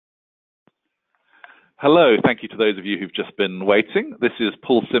Hello, thank you to those of you who've just been waiting. This is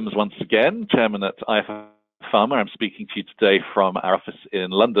Paul Sims once again, Chairman at eyeforpharma. I'm speaking to you today from our office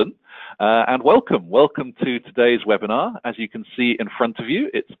in London. And welcome to today's webinar. As you can see in front of you,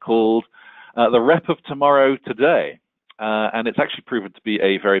 it's called The Rep of Tomorrow Today. And it's actually proven to be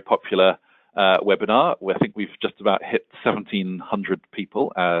a very popular webinar. I think we've just about hit 1,700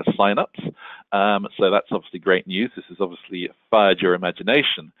 people as sign-ups. So that's obviously great news. This has obviously fired your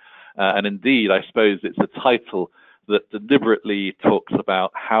imagination. And indeed, I suppose it's a title that deliberately talks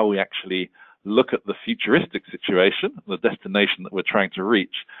about how we actually look at the futuristic situation, the destination that we're trying to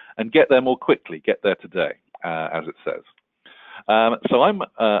reach, and get there more quickly, get there today, as it says. So I'm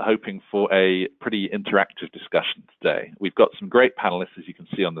hoping for a pretty interactive discussion today. We've got some great panelists, as you can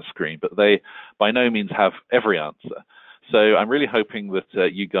see on the screen, but they by no means have every answer. So I'm really hoping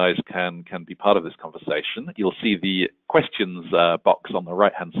that you guys can be part of this conversation. You'll see the questions box on the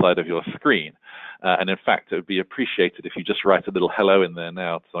right-hand side of your screen. And in fact, it would be appreciated if you just write a little hello in there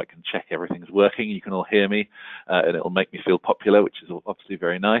now so I can check everything's working. You can all hear me, and it'll make me feel popular, which is obviously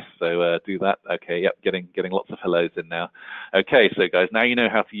very nice. So do that. Okay, yep, getting lots of hellos in now. Okay, so guys, now you know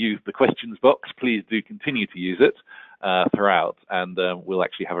how to use the questions box. Please do continue to use it throughout, and we'll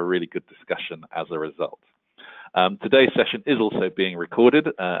actually have a really good discussion as a result. Today's session is also being recorded,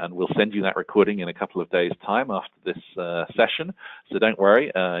 and we'll send you that recording in a couple of days' time after this session. So don't worry,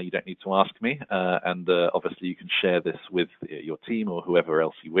 you don't need to ask me, and obviously you can share this with your team or whoever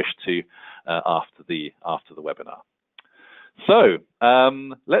else you wish to after the webinar. So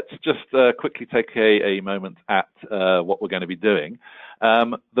let's just quickly take a moment at what we're going to be doing.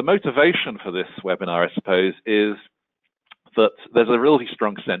 The motivation for this webinar, I suppose, is that there's a really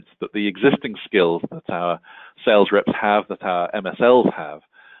strong sense that the existing skills that our sales reps have, that our MSLs have,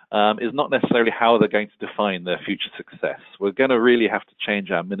 is not necessarily how they're going to define their future success. We're going to really have to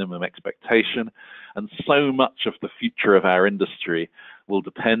change our minimum expectation, and so much of the future of our industry will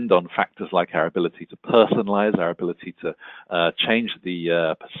depend on factors like our ability to personalize, our ability to change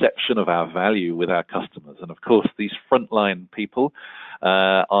the perception of our value with our customers. And of course, these frontline people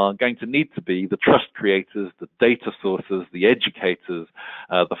are going to need to be the trust creators, the data sources, the educators,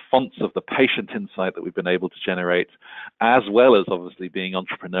 the fonts of the patient insight that we've been able to generate, as well as obviously being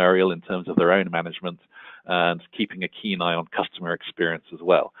entrepreneurial in terms of their own management and keeping a keen eye on customer experience as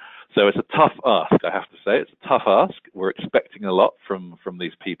well. So it's a tough ask, I have to say. It's a tough ask. We're expecting a lot from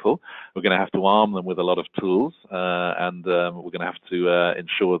these people. We're going to have to arm them with a lot of tools, and we're going to have to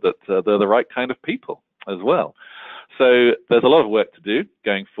ensure that they're the right kind of people as well. So there's a lot of work to do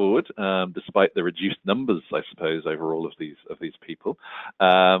going forward, despite the reduced numbers, I suppose, overall of these people.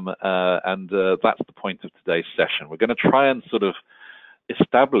 And that's the point of today's session. We're going to try and sort of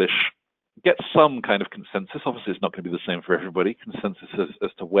get some kind of consensus. Obviously, it's not going to be the same for everybody, consensus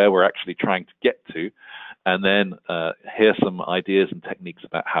as to where we're actually trying to get to, and then hear some ideas and techniques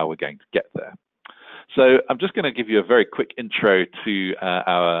about how we're going to get there. So I'm just going to give you a very quick intro to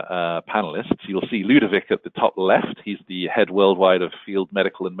our panelists. You'll see Ludovic at the top left. He's the head worldwide of field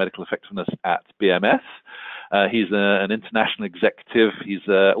medical and medical effectiveness at BMS. He's an international executive. He's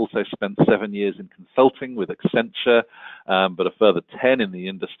also spent 7 years in consulting with Accenture, but a further 10 in the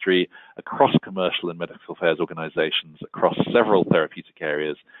industry across commercial and medical affairs organizations across several therapeutic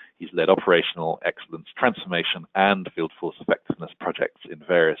areas. He's led operational excellence, transformation, and field force effectiveness projects in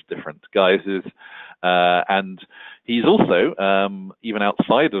various different guises. And he's also, even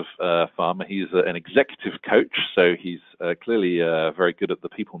outside of pharma, he's an executive coach, so he's clearly very good at the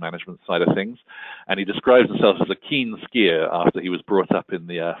people management side of things. And he describes himself as a keen skier after he was brought up in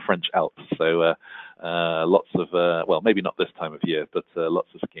the French Alps. So lots of, well, maybe not this time of year, but lots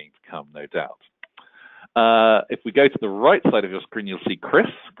of skiing to come, no doubt. If we go to the right side of your screen, you'll see Chris.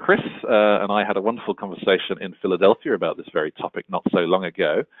 Chris and I had a wonderful conversation in Philadelphia about this very topic not so long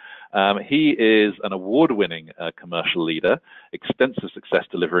ago. He is an award-winning commercial leader, extensive success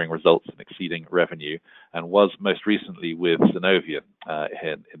delivering results and exceeding revenue, and was most recently with Sanofi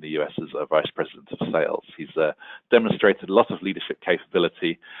in the US as a vice president of sales. He's demonstrated a lot of leadership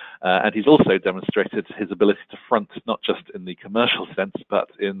capability, and he's also demonstrated his ability to front not just in the commercial sense, but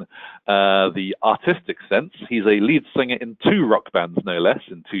in the artistic sense. He's a lead singer in 2 rock bands, no less,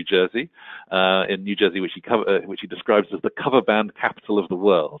 in New Jersey, which he describes as the cover band capital of the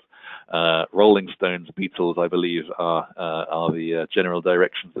world. Rolling Stones, Beatles, I believe, are the general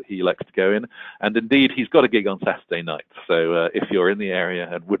directions that he likes to go in. And indeed, he's got a gig on Saturday night. So if you're in the area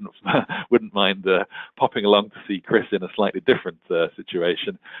and wouldn't mind popping along to see Chris in a slightly different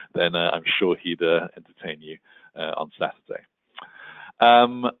situation, then I'm sure he'd entertain you on Saturday.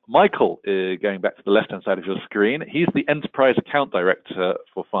 Michael, going back to the left-hand side of your screen, he's the Enterprise Account Director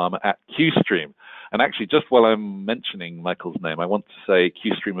for Pharma at Qstream. And actually, just while I'm mentioning Michael's name, I want to say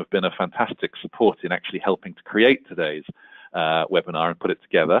Qstream have been a fantastic support in actually helping to create today's webinar and put it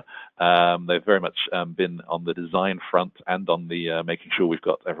together. They've very much been on the design front and on the making sure we've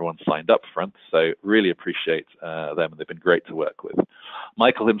got everyone signed up front. So really appreciate them, and they've been great to work with.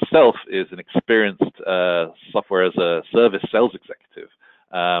 Michael himself is an experienced software as a service sales executive.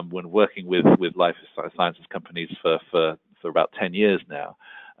 When working with life sciences companies for about 10 years now,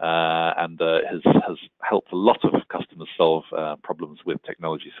 and has helped a lot of customers solve problems with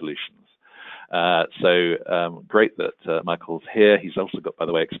technology solutions. So great that Michael's here. He's also got, by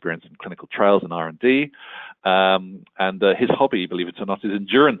the way, experience in clinical trials and R&D. And his hobby, believe it or not, is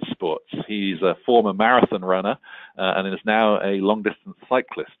endurance sports. He's a former marathon runner and is now a long-distance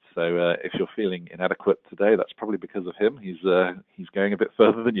cyclist. So if you're feeling inadequate today, that's probably because of him. He's going a bit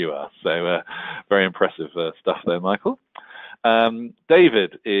further than you are. So very impressive stuff there, Michael.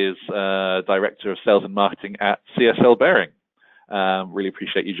 David is Director of Sales and Marketing at CSL Behring. Really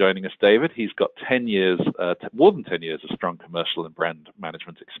appreciate you joining us, David. He's got 10 years, more than 10 years of strong commercial and brand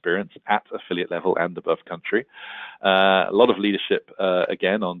management experience at affiliate level and above country. A lot of leadership,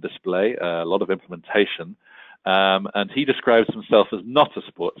 again, on display, a lot of implementation. And he describes himself as not a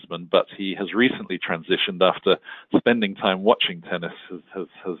sportsman, but he has recently transitioned after spending time watching tennis,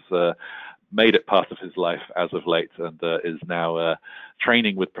 has made it part of his life as of late, and is now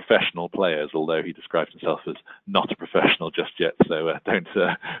training with professional players, although he describes himself as not a professional just yet, so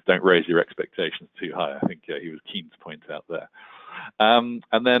don't raise your expectations too high. I think he was keen to point out there. And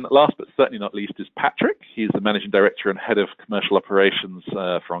then last but certainly not least is Patrick. He's the Managing Director and Head of Commercial Operations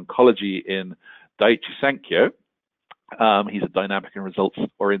for Oncology in Daiichi Sankyo. He's a dynamic and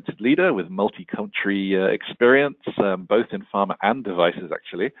results-oriented leader with multi-country experience, both in pharma and devices,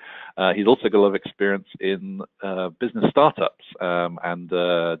 actually. He's also got a lot of experience in business startups and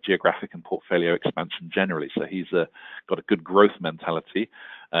geographic and portfolio expansion generally. So he's got a good growth mentality.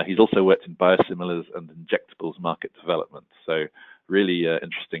 He's also worked in biosimilars and injectables market development. So really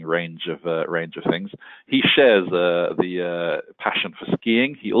interesting range of things. He shares the passion for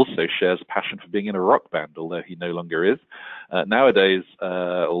skiing. He also shares a passion for being in a rock band, although he no longer is. Nowadays,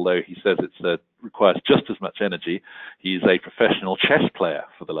 although he says it requires just as much energy, he's a professional chess player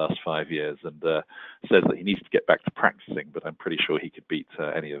for the last 5 years, and says that he needs to get back to practicing, but I'm pretty sure he could beat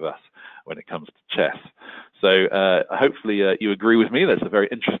any of us when it comes to chess. So hopefully you agree with me. There's a very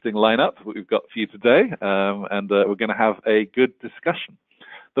interesting lineup that we've got for you today, and we're going to have a good discussion.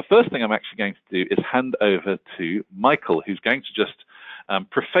 The first thing I'm actually going to do is hand over to Michael, who's going to just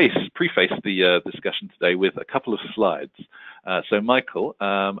preface the discussion today with a couple of slides. So Michael,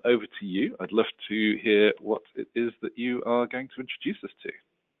 over to you. I'd love to hear what it is that you are going to introduce us to.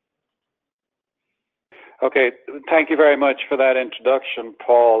 Okay, thank you very much for that introduction,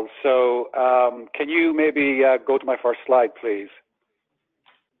 Paul. So can you maybe go to my first slide, please?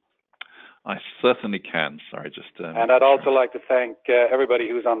 I certainly can. Sorry, just... and I'd also like to thank everybody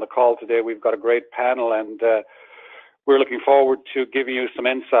who's on the call today. We've got a great panel, and we're looking forward to giving you some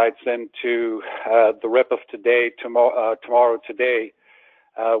insights into the rep of today, tomorrow today.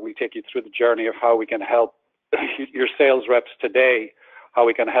 We take you through the journey of how we can help your sales reps today, how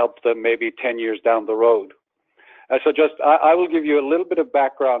we can help them maybe 10 years down the road. So I will give you a little bit of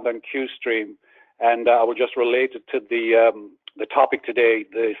background on Qstream, and I will just relate it to the topic today,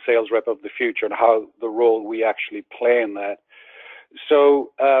 the sales rep of the future, and how the role we actually play in that.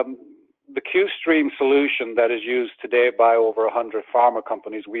 So the Qstream solution that is used today by over 100 pharma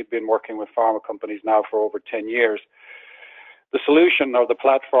companies, we've been working with pharma companies now for over 10 years. The solution, or the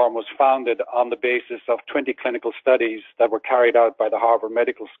platform, was founded on the basis of 20 clinical studies that were carried out by the Harvard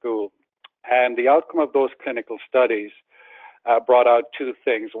Medical School. And the outcome of those clinical studies brought out two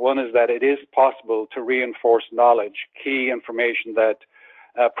things. One is that it is possible to reinforce knowledge, key information that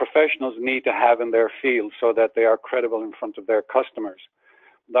professionals need to have in their field so that they are credible in front of their customers.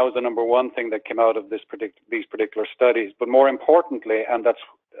 That was the number one thing that came out of these particular studies. But more importantly, and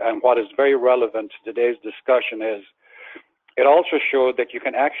what is very relevant to today's discussion, is it also showed that you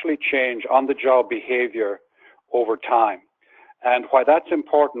can actually change on-the-job behavior over time. And why that's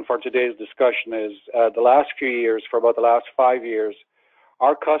important for today's discussion is the last few years, for about the last 5 years,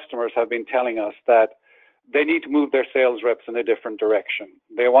 our customers have been telling us that they need to move their sales reps in a different direction.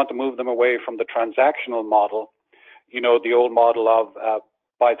 They want to move them away from the transactional model, you know, the old model of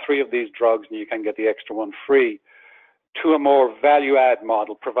buy 3 of these drugs and you can get the extra one free, to a more value-add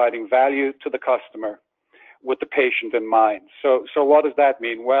model, providing value to the customer with the patient in mind. So what does that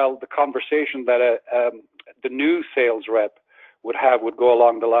mean? Well, the conversation that the new sales rep would go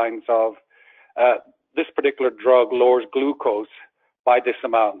along the lines of, this particular drug lowers glucose, by this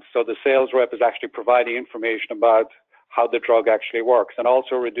amount. So the sales rep is actually providing information about how the drug actually works, and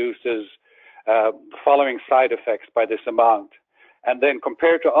also reduces the following side effects by this amount. And then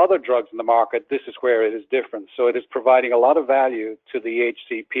compared to other drugs in the market, this is where it is different. So it is providing a lot of value to the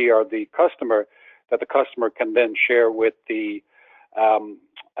HCP or the customer that the customer can then share with the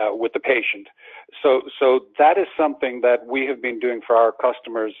patient. So that is something that we have been doing for our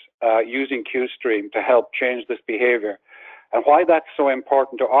customers using Qstream to help change this behavior. And why that's so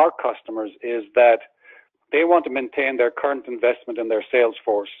important to our customers is that they want to maintain their current investment in their sales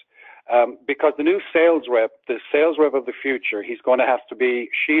force. Because the new sales rep, the sales rep of the future, she is going to have to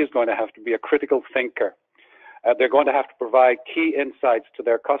be a critical thinker. They're going to have to provide key insights to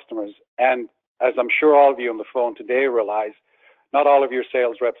their customers. And as I'm sure all of you on the phone today realize, not all of your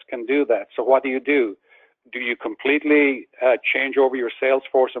sales reps can do that. So what do? Do you completely change over your sales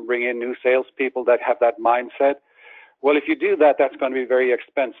force and bring in new salespeople that have that mindset? Well, if you do that, that's going to be very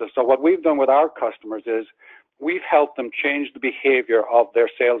expensive. So what we've done with our customers is we've helped them change the behavior of their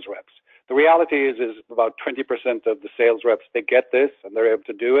sales reps. The reality is about 20% of the sales reps, they get this and they're able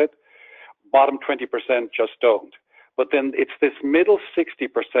to do it. Bottom 20% just don't. But then it's this middle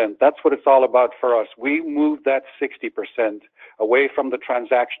 60%. That's what it's all about for us. We move that 60% away from the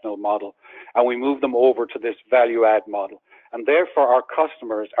transactional model, and we move them over to this value add model. And therefore, our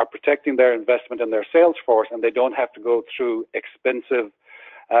customers are protecting their investment in their sales force, and they don't have to go through expensive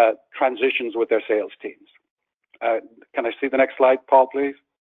transitions with their sales teams. Can I see the next slide, Paul, please?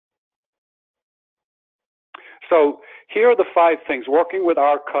 So here are the 5 things. Working with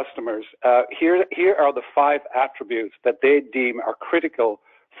our customers, here are the 5 attributes that they deem are critical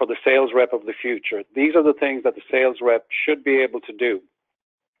for the sales rep of the future. These are the things that the sales rep should be able to do.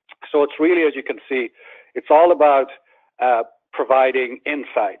 So it's really, as you can see, it's all about providing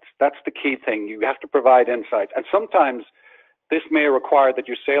insights. That's the key thing. You have to provide insights. And sometimes this may require that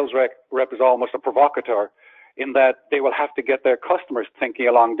your sales rep is almost a provocateur, in that they will have to get their customers thinking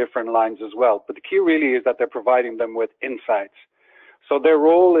along different lines as well. But the key really is that they're providing them with insights. So their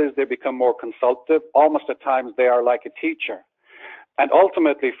role is they become more consultative. Almost at times they are like a teacher. And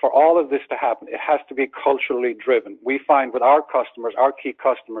ultimately, for all of this to happen, it has to be culturally driven. We find with our customers, our key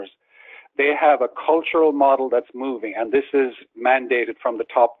customers, they have a cultural model that's moving, and this is mandated from the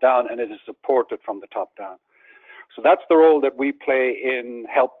top down, and it is supported from the top down. So that's the role that we play in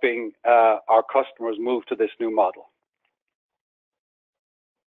helping our customers move to this new model.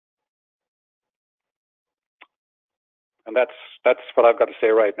 And that's what I've got to say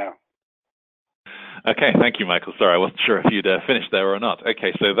right now. Okay, thank you, Michael. Sorry, I wasn't sure if you'd finished there or not.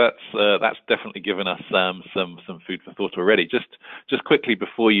 Okay, so that's definitely given us some food for thought already. Just quickly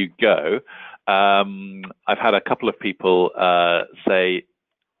before you go, I've had a couple of people say,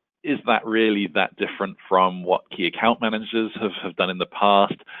 is that really that different from what key account managers have done in the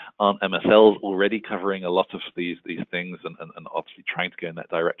past? Aren't MSLs already covering a lot of these things and obviously trying to go in that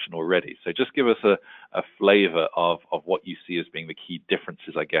direction already? So just give us a flavor of what you see as being the key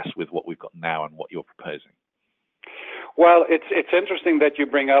differences, I guess, with what we've got now and what you're proposing. Well, it's interesting that you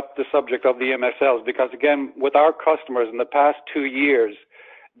bring up the subject of the MSLs, because again, with our customers in the past 2 years,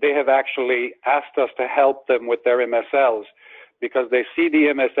 they have actually asked us to help them with their MSLs, because they see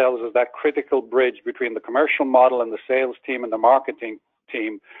the MSLs as that critical bridge between the commercial model and the sales team and the marketing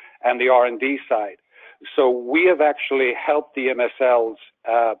team and the R&D side. So we have actually helped the MSLs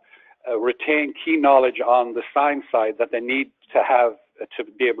retain key knowledge on the science side that they need to have to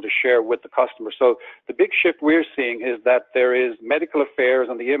be able to share with the customer. So the big shift we're seeing is that there is medical affairs,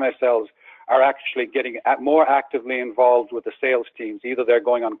 and the MSLs are actually getting more actively involved with the sales teams. Either they're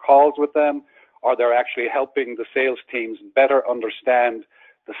going on calls with them, or they're actually helping the sales teams better understand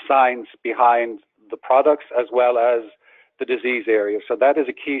the science behind the products as well as the disease area. So that is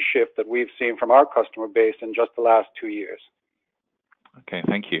a key shift that we've seen from our customer base in just the last 2 years. Okay,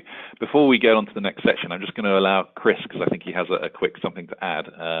 thank you. Before we get on to the next section, I'm just going to allow Chris, because I think he has a quick something to add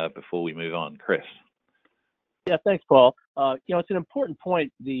before we move on. Chris. Yeah, thanks, Paul. It's an important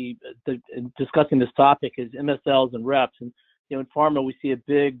point. In discussing this topic is MSLs and reps, and in pharma we see a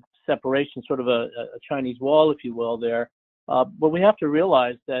big separation, sort of a Chinese wall, if you will, there. But we have to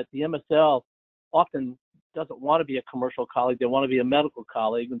realize that the MSL often doesn't want to be a commercial colleague. They want to be a medical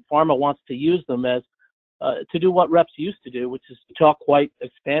colleague, and pharma wants to use them as to do what reps used to do, which is to talk quite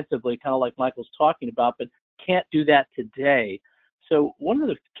expansively, kind of like Michael's talking about, but can't do that today. So one of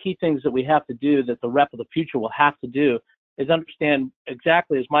the key things that we have to do, that the rep of the future will have to do, is understand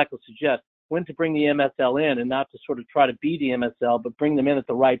exactly, as Michael suggests, when to bring the MSL in, and not to sort of try to be the MSL, but bring them in at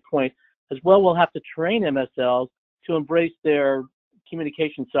the right point. As well, we'll have to train MSLs to embrace their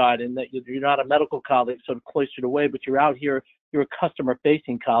communication side, and that you're not a medical colleague sort of cloistered away, but you're out here you're a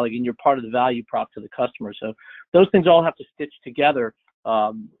customer-facing colleague, and you're part of the value prop to the customer. So those things all have to stitch together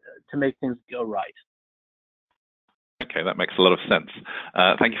to make things go right. Okay, that makes a lot of sense.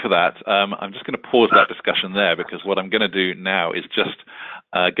 Thank you for that. I'm just going to pause that discussion there, because what I'm going to do now is just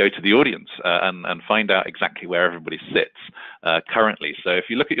go to the audience and find out exactly where everybody sits currently. So if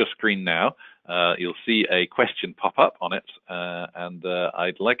you look at your screen now, you'll see a question pop up on it, and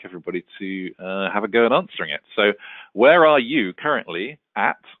I'd like everybody to have a go at answering it. So where are you currently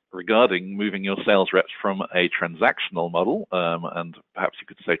at regarding moving your sales reps from a transactional model, and perhaps you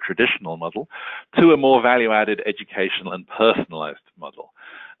could say traditional model, to a more value-added educational and personalized model?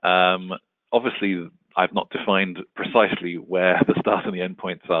 Obviously, I've not defined precisely where the start and the end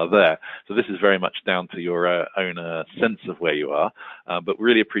points are there. So this is very much down to your own sense of where you are, but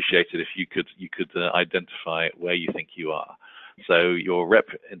really appreciate it if you could identify where you think you are. So your rep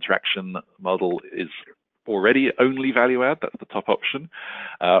interaction model is already only value add. That's the top option.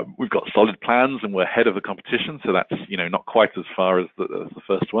 We've got solid plans and we're ahead of the competition. So that's, not quite as far as the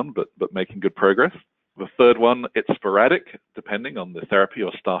first one, but making good progress. The third one, it's sporadic, depending on the therapy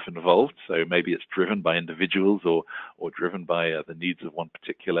or staff involved. So maybe it's driven by individuals or driven by the needs of one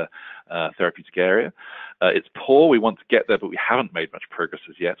particular therapeutic area. It's poor, we want to get there, but we haven't made much progress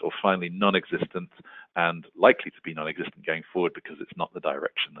as yet. Or finally, non-existent and likely to be non-existent going forward because it's not the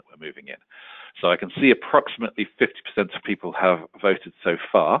direction that we're moving in. So I can see approximately 50% of people have voted so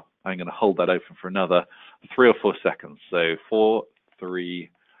far. I'm going to hold that open for another 3 or 4 seconds. So 4, 3,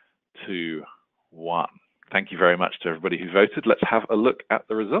 2, 1. Thank you very much to everybody who voted. Let's have a look at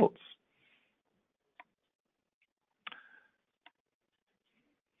the results.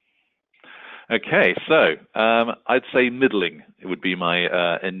 Okay, so I'd say middling. It would be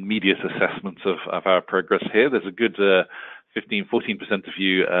my immediate assessment of our progress here. There's a good 15, 14% of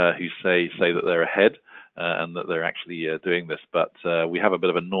you who say that they're ahead and that they're actually doing this, but we have a bit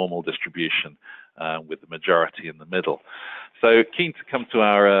of a normal distribution with the majority in the middle. So keen to come to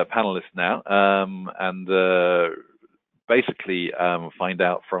our panelists now and basically find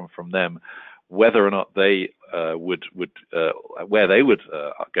out from them whether or not they where they would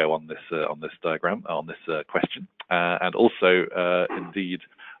go on this diagram, on this question, and also indeed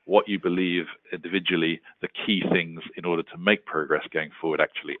what you believe individually the key things in order to make progress going forward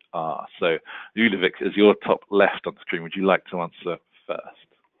actually are. So Ludovic, as your top left on the screen, would you like to answer first?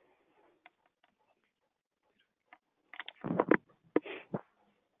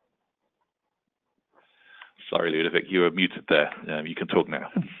 Sorry, Ludovic, you were muted there. You can talk now.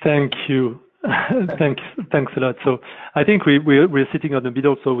 Thank you. Thanks a lot. So I think we're sitting on the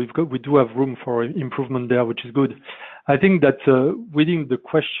middle, so we do have room for improvement there, which is good. I think that within the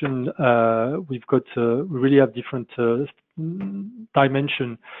question, we really have different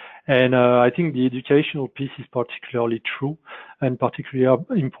dimension, and I think the educational piece is particularly true and particularly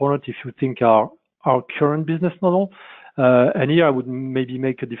important if you think our current business model. And here I would maybe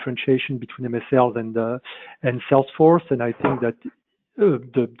make a differentiation between MSLs and Salesforce, and I think that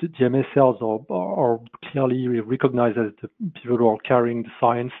the MSLs are clearly recognized as the people who are carrying the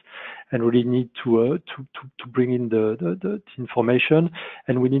science and really need to bring in the information,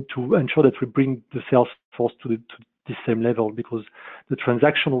 and we need to ensure that we bring the Salesforce to the same level, because the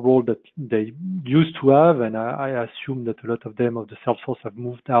transactional role that they used to have, and I assume that a lot of them of the Salesforce have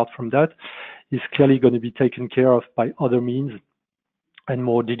moved out from that, is clearly going to be taken care of by other means and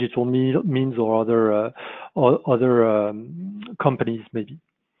more digital means or other companies maybe.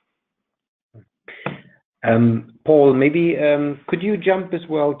 Paul, maybe could you jump as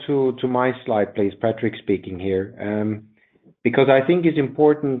well to my slide, please? Patrick speaking here. Because I think it's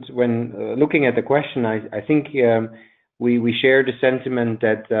important when looking at the question, I think we share the sentiment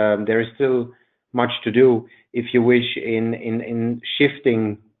that there is still much to do, if you wish, in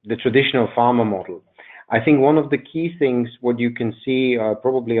shifting the traditional pharma model. I think one of the key things, what you can see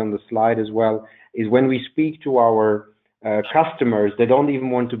probably on the slide as well, is when we speak to our customers, they don't even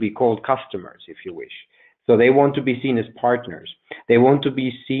want to be called customers, if you wish. So they want to be seen as partners. They want to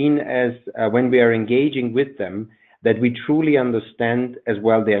be seen as, when we are engaging with them, that we truly understand as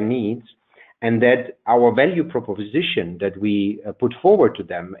well their needs, and that our value proposition that we put forward to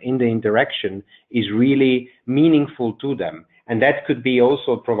them in the interaction is really meaningful to them. And that could be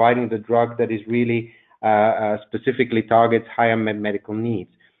also providing the drug that is really specifically targets higher medical needs.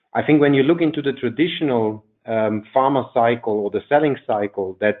 I think when you look into the traditional pharma cycle or the selling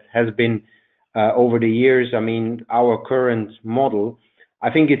cycle that has been over the years, I mean, our current model, I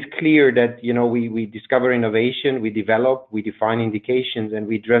think it's clear that, we discover innovation, we develop, we define indications, and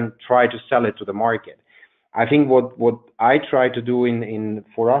we try to sell it to the market. I think what I try to do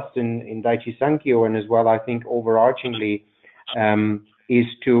for us in Daiichi Sankyo, and as well, I think overarchingly is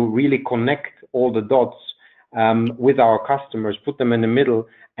to really connect all the dots with our customers, put them in the middle,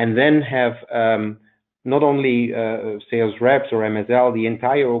 and then have not only sales reps or MSL, the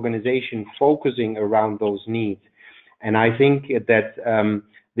entire organization focusing around those needs. And I think that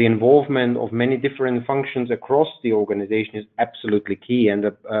the involvement of many different functions across the organization is absolutely key, and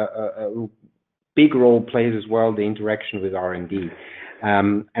a big role plays as well the interaction with R&D.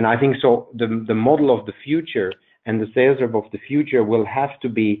 And I think so the model of the future and the sales rep of the future will have to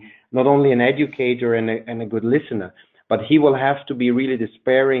be not only an educator and a good listener, but he will have to be really the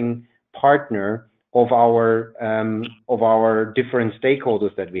sparring partner of our different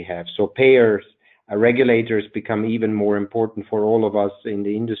stakeholders that we have. So payers, regulators become even more important for all of us in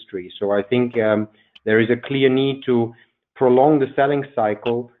the industry. So I think there is a clear need to prolong the selling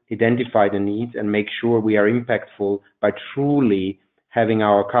cycle, identify the needs, and make sure we are impactful by truly having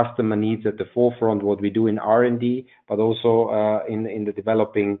our customer needs at the forefront, what we do in R&D, but also in the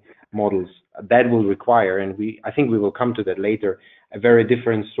developing models. That will require, and I think we will come to that later, a very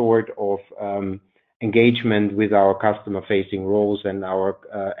different sort of engagement with our customer-facing roles and our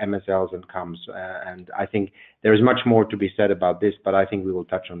MSLs and comms. And I think there is much more to be said about this, but I think we will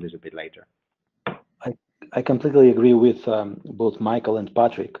touch on this a bit later. I completely agree with both Michael and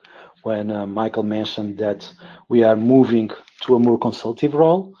Patrick when Michael mentioned that we are moving to a more consultative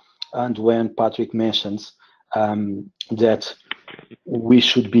role, and when Patrick mentions that we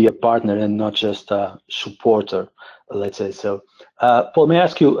should be a partner and not just a supporter, let's say so. Paul, may I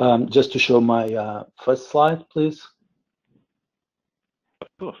ask you just to show my first slide, please? Of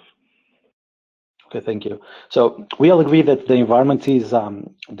course. Okay, thank you. So we all agree that the environment is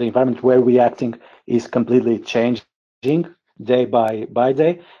the environment where we're acting is completely changing day by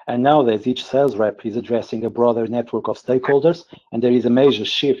day, and nowadays each sales rep is addressing a broader network of stakeholders, and there is a major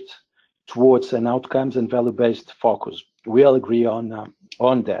shift towards an outcomes and value-based focus. We all agree on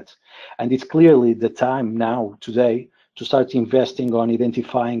that, and it's clearly the time now today to start investing on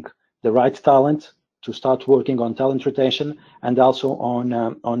identifying the right talent, to start working on talent retention, and also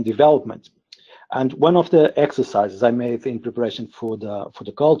on development. And one of the exercises I made in preparation for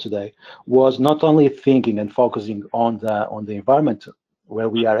the call today was not only thinking and focusing on the environment where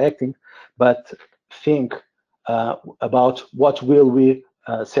we are acting, but think about what will we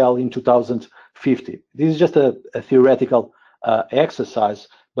sell in 2050. This is just a theoretical exercise,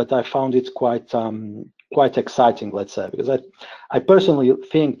 but I found it quite exciting, let's say, because I personally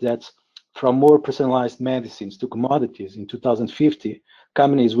think that from more personalized medicines to commodities in 2050,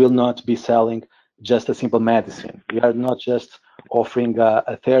 companies will not be selling just a simple medicine. We are not just offering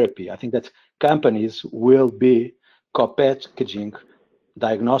a therapy. I think that companies will be co-packaging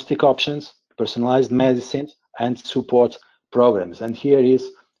diagnostic options, personalized medicines, and support programs. And here is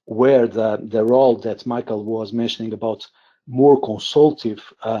where the role that Michael was mentioning about more consultative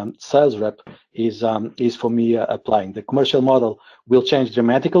sales rep is for me applying. The commercial model will change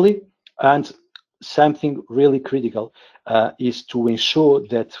dramatically, and something really critical is to ensure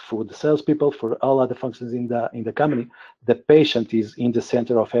that for the salespeople, for all other functions in the company, the patient is in the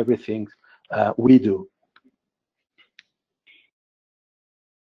center of everything we do.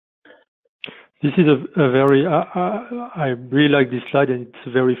 This is a very, I really like this slide, and it's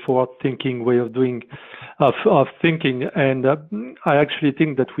a very forward-thinking way of thinking. And I actually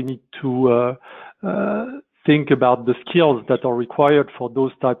think that we need to think about the skills that are required for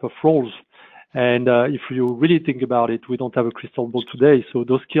those type of roles. And if you really think about it, we don't have a crystal ball today, so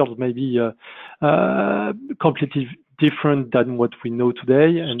those skills may be completely different than what we know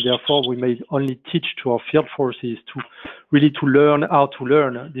today, and therefore we may only teach to our field forces to learn how to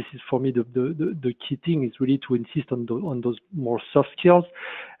learn. This is for me the key thing, is really to insist on those more soft skills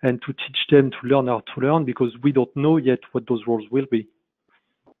and to teach them to learn how to learn, because we don't know yet what those roles will be.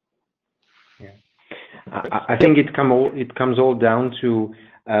 Yeah, I think it comes all down to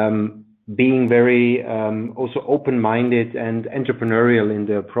being very also open-minded and entrepreneurial in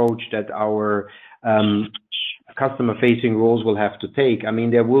the approach that our customer-facing roles will have to take. I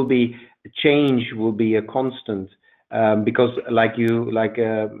mean, there will be change, will be a constant, because like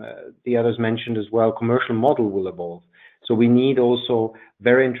the others mentioned as well, commercial model will evolve. So we need also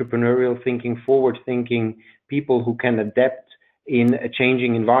very entrepreneurial thinking, forward-thinking people who can adapt in a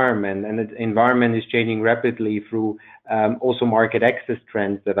changing environment, and the environment is changing rapidly through also market access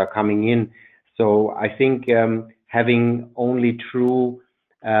trends that are coming in. So I think having only true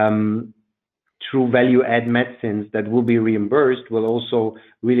value-add medicines that will be reimbursed will also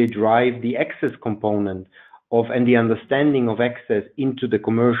really drive the access component and the understanding of access into the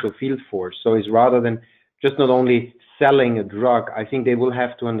commercial field force. So it's rather than just not only selling a drug, I think they will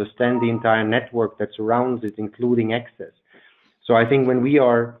have to understand the entire network that surrounds it, including access. So I think when we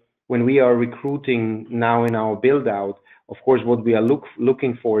are recruiting now in our build out, of course, what we are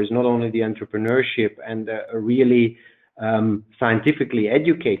looking for is not only the entrepreneurship and a really scientifically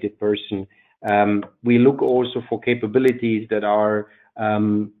educated person. We look also for capabilities that are,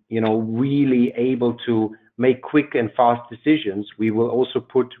 really able to make quick and fast decisions. We also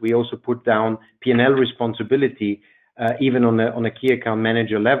put down P&L responsibility, even on a key account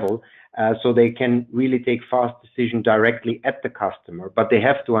manager level, so they can really take fast decisions directly at the customer. But they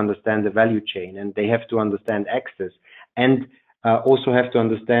have to understand the value chain, and they have to understand access, and also have to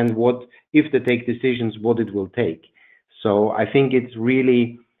understand what, if they take decisions, what it will take. So I think it's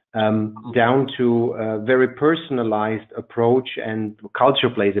really down to a very personalized approach, and culture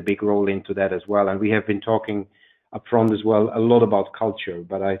plays a big role into that as well. And we have been talking up front as well a lot about culture,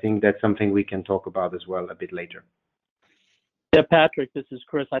 but I think that's something we can talk about as well a bit later. Yeah, Patrick, this is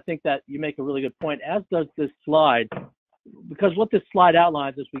Chris. I think that you make a really good point, as does this slide, because what this slide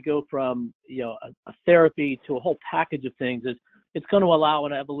outlines as we go from a therapy to a whole package of things is it's going to allow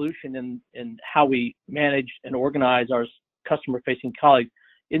an evolution in how we manage and organize our customer-facing colleagues.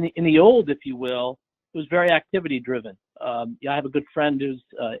 In the old, if you will, it was very activity-driven. I have a good friend who's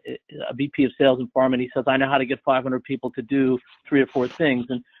a VP of sales in Pharma, and he says, I know how to get 500 people to do 3 or 4 things.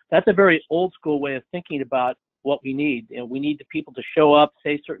 And that's a very old-school way of thinking about what we need. We need the people to show up,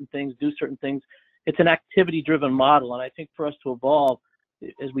 say certain things, do certain things. It's an activity-driven model, and I think for us to evolve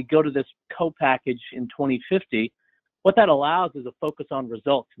as we go to this co-package in 2050, what that allows is a focus on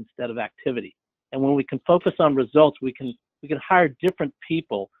results instead of activity. And when we can focus on results, we can hire different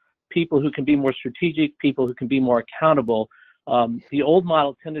people who can be more strategic, people who can be more accountable. The old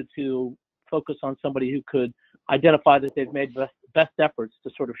model tended to focus on somebody who could identify that they've made best efforts to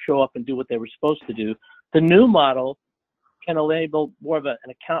sort of show up and do what they were supposed to do. The new model can enable more of an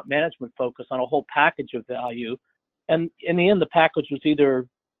account management focus on a whole package of value. And in the end, the package was either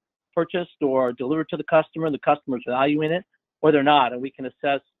purchased or delivered to the customer, and the customer's valuing it, or they're not, and we can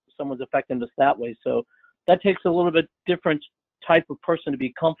assess someone's effectiveness that way. So that takes a little bit different type of person to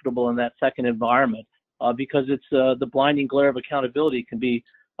be comfortable in that second environment, because it's the blinding glare of accountability can be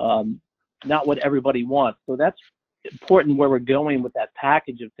not what everybody wants. So that's important where we're going with that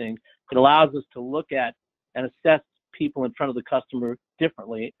package of things. It allows us to look at and assess people in front of the customer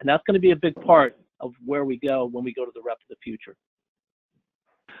differently, and that's going to be a big part of where we go when we go to the rep of the future.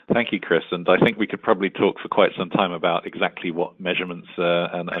 Thank you, Chris. And I think we could probably talk for quite some time about exactly what measurements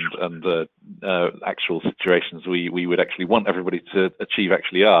and actual situations we would actually want everybody to achieve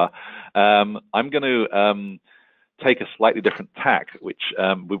actually are. I'm going to take a slightly different tack, which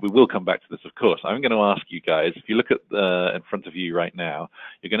we will come back to this, of course. I'm going to ask you guys, if you look at in front of you right now,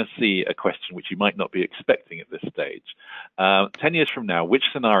 you're going to see a question which you might not be expecting at this stage. 10 years from now, which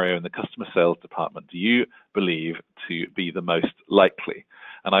scenario in the customer sales department do you believe to be the most likely?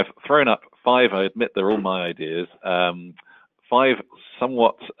 And I've thrown up 5, I admit they're all my ideas, 5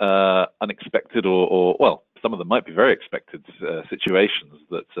 somewhat unexpected or well, some of them might be very expected situations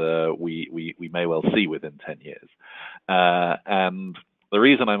that we may well see within 10 years. And the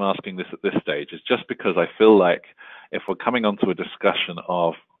reason I'm asking this at this stage is just because I feel like if we're coming onto a discussion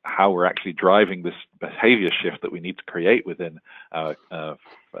of how we're actually driving this behavior shift that we need to create within our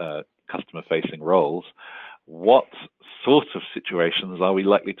customer-facing roles, what sort of situations are we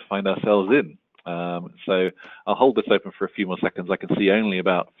likely to find ourselves in? So I'll hold this open for a few more seconds. I can see only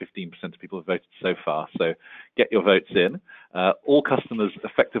about 15% of people have voted so far, so get your votes in. All customers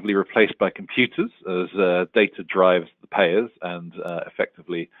effectively replaced by computers as data drives the payers, and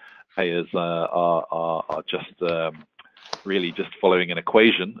effectively payers are just really just following an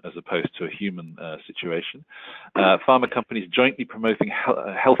equation as opposed to a human situation. Pharma companies jointly promoting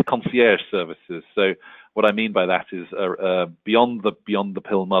health concierge services. So what I mean by that is beyond the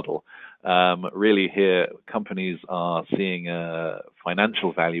pill model. Really here, companies are seeing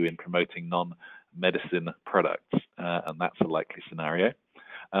financial value in promoting non-medicine products, and that's a likely scenario.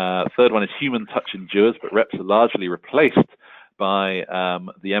 Third one is human touch endures, but reps are largely replaced by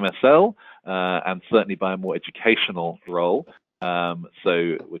the MSL, and certainly by a more educational role.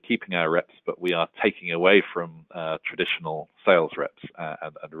 So we're keeping our reps, but we are taking away from traditional sales reps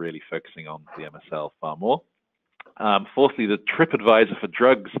and really focusing on the MSL far more. Fourthly, the TripAdvisor for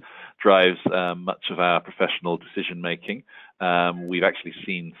drugs drives much of our professional decision making. We've actually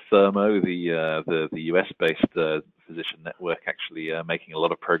seen Thermo, the US-based physician network, actually making a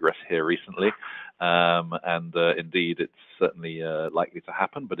lot of progress here recently, and indeed it's certainly likely to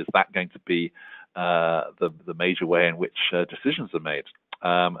happen. But is that going to be the major way in which decisions are made?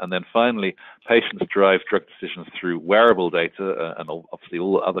 And then finally, patients drive drug decisions through wearable data and obviously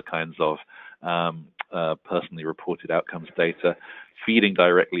all other kinds of personally reported outcomes data, feeding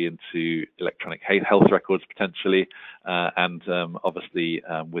directly into electronic health records potentially, and obviously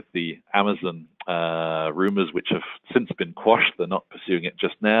with the Amazon rumors, which have since been quashed, they're not pursuing it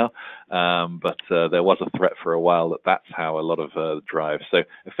just now, but there was a threat for a while that's how a lot of drive. So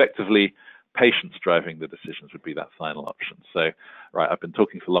effectively, patients driving the decisions would be that final option. So, right, I've been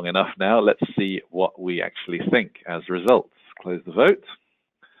talking for long enough now. Let's see what we actually think as results. Close the vote.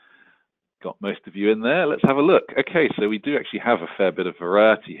 Got most of you in there. Let's have a look. Okay, so we do actually have a fair bit of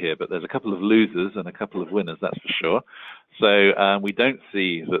variety here, but there's a couple of losers and a couple of winners, that's for sure. So we don't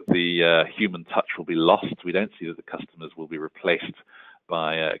see that the human touch will be lost. We don't see that the customers will be replaced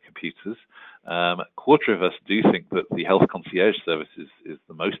by computers. A quarter of us do think that the health concierge service is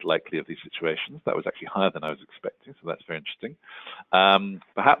the most likely of these situations. That was actually higher than I was expecting, so that's very interesting.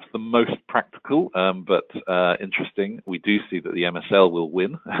 Perhaps the most practical, but interesting, we do see that the MSL will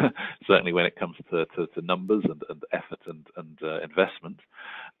win, certainly when it comes to numbers and effort and investment.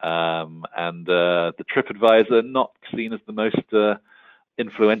 And the TripAdvisor, not seen as the most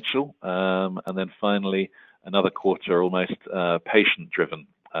influential. And then finally, another quarter almost patient-driven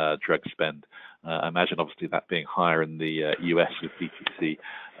drug spend. I imagine obviously that being higher in the US with DTC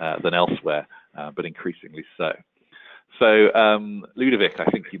than elsewhere, but increasingly so. So Ludovic, I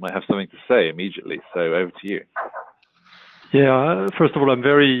think you might have something to say immediately, so over to you. Yeah, first of all, I'm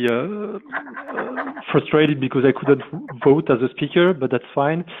very frustrated because I couldn't vote as a speaker, but that's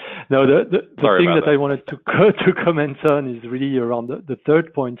fine. Now, the thing that I wanted to comment on is really around the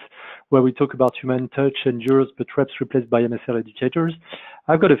third point, where we talk about human touch endures, but reps replaced by MSL educators.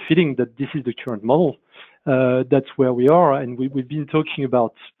 I've got a feeling that this is the current model. That's where we are, and we've been talking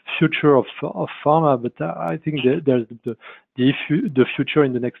about future of pharma, but I think there's the future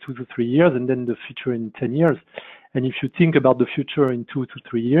in the next 2 to 3 years, and then the future in 10 years. And if you think about the future in 2 to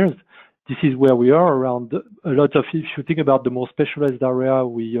 3 years, this is where we are around a lot of, if you think about the more specialized area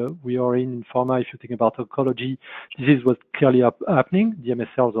we are in pharma, if you think about oncology, this is what's clearly happening. The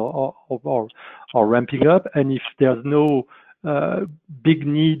MSLs are ramping up, and if there's no big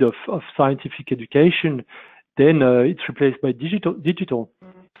need of scientific education, then it's replaced by digital.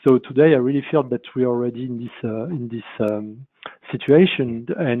 So today I really feel that we are already in this situation,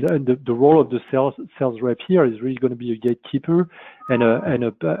 and the role of the sales rep here is really going to be a gatekeeper and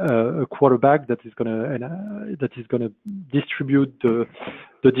a quarterback that is going to distribute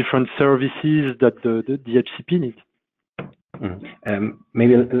the different services that the HCP needs.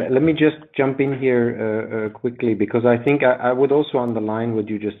 Maybe let me just jump in here quickly, because I think I would also underline what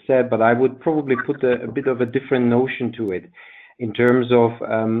you just said, but I would probably put a bit of a different notion to it in terms of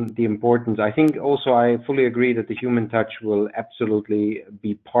the importance. I think also I fully agree that the human touch will absolutely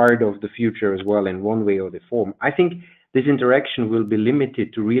be part of the future as well in one way or the form. I think this interaction will be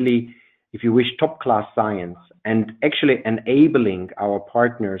limited to really, if you wish, top-class science, and actually enabling our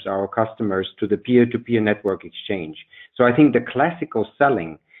partners, our customers, to the peer-to-peer network exchange. So I think the classical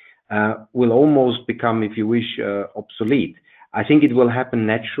selling will almost become, if you wish, obsolete. I think it will happen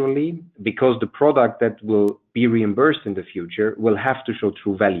naturally, because the product that will be reimbursed in the future will have to show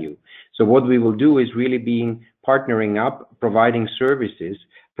true value. So what we will do is really partnering up, providing services,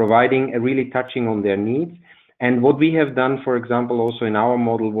 really touching on their needs. And what we have done, for example, also in our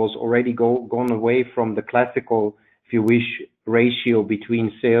model, was already gone away from the classical, if you wish, ratio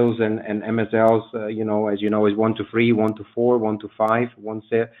between sales and MSLs, as you know, is 1 to 3, 1 to 4, 1 to 5,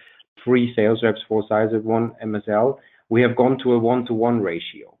 3 sales reps, 4 size of 1 MSL. We have gone to a 1-to-1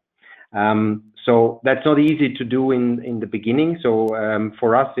 ratio. So that's not easy to do in the beginning. So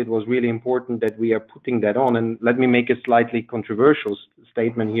for us, it was really important that we are putting that on. And let me make a slightly controversial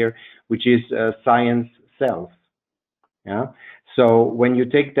statement here, which is science sells. Yeah. So when you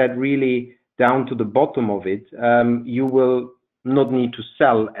take that really down to the bottom of it, you will not need to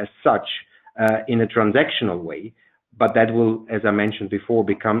sell as such in a transactional way, but that will, as I mentioned before,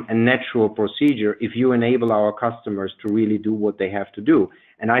 become a natural procedure if you enable our customers to really do what they have to do.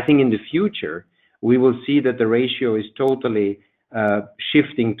 And I think in the future, we will see that the ratio is totally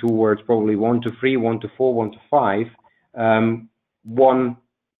shifting towards probably 1 to 3, 1 to 4, 1 to 5. One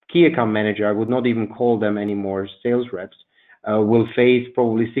key account manager, I would not even call them anymore sales reps, will face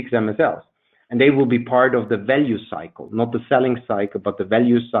probably 6 MSLs. And they will be part of the value cycle, not the selling cycle, but the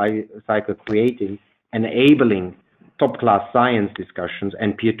value cycle, creating, enabling top-class science discussions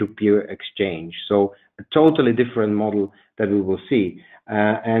and peer-to-peer exchange. So a totally different model that we will see.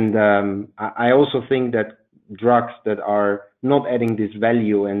 I also think that drugs that are not adding this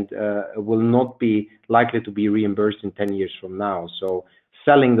value and will not be likely to be reimbursed in 10 years from now. So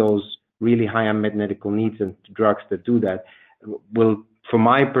selling those really high unmet medical needs and drugs that do that will from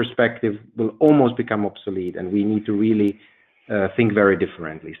my perspective, will almost become obsolete, and we need to really think very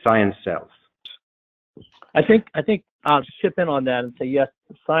differently. Science sells. I think I'll chip in on that and say yes,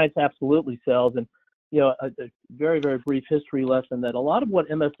 science absolutely sells, and a very, very brief history lesson that a lot of what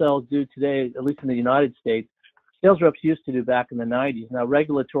MSLs do today, at least in the United States, sales reps used to do back in the 90s. Now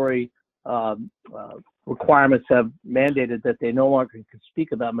regulatory requirements have mandated that they no longer can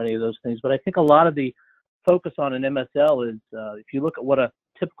speak about many of those things, but I think a lot of the focus on an MSL is, if you look at what a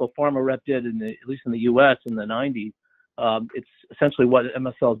typical pharma rep did at least in the U.S. in the 90s, it's essentially what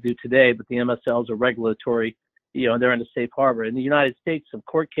MSLs do today, but the MSLs are regulatory, they're in a safe harbor. In the United States, some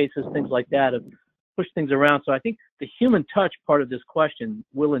court cases, things like that have pushed things around. So I think the human touch part of this question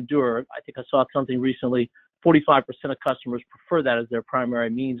will endure. I think I saw something recently, 45% of customers prefer that as their primary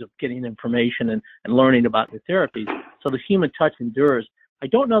means of getting information and learning about their therapies. So the human touch endures. I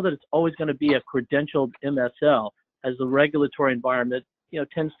don't know that it's always going to be a credentialed MSL, as the regulatory environment,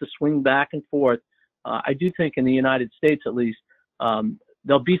 tends to swing back and forth. I do think in the United States, at least,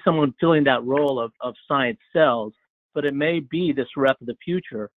 there'll be someone filling that role of science sells, but it may be this rep of the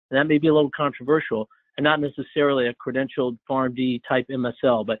future, and that may be a little controversial, and not necessarily a credentialed PharmD type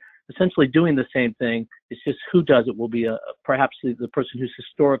MSL, but essentially doing the same thing. It's just who does it will be perhaps the person who's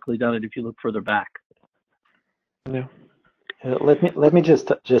historically done it if you look further back. Yeah. Let me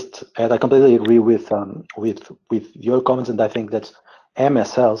just add. I completely agree with your comments, and I think that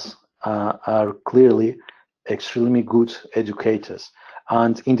MSLs are clearly extremely good educators,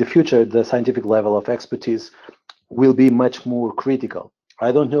 and in the future the scientific level of expertise will be much more critical.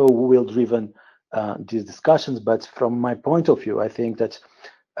 I don't know who will driven these discussions, but from my point of view, I think that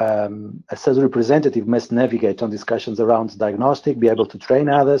a sales representative must navigate on discussions around diagnostic, be able to train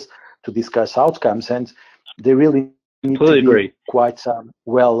others, to discuss outcomes, and they really need to be quite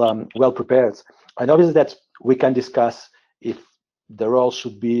well prepared. And obviously that we can discuss if the role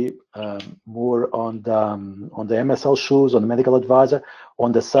should be more on the MSL shoes, on the medical advisor,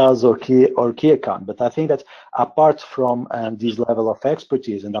 on the sales or key account. But I think that apart from this level of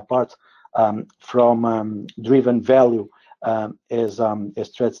expertise and apart from driven value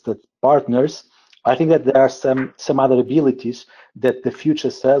as trusted partners, I think that there are some other abilities that the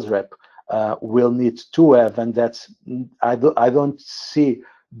future sales rep will need to have, and that I don't see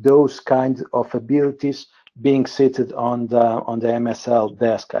those kind of abilities being seated on the MSL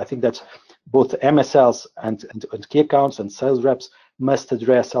desk. I think that both MSLs and key accounts and sales reps must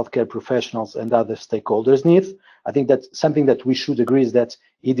address healthcare professionals and other stakeholders' needs. I think that something that we should agree is that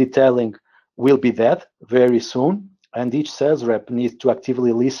e-detailing will be dead very soon, and each sales rep needs to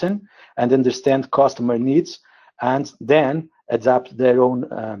actively listen and understand customer needs, and then adapt their own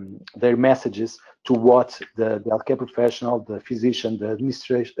their messages to what the healthcare professional, the physician, the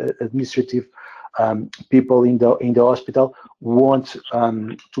administrative people in the hospital want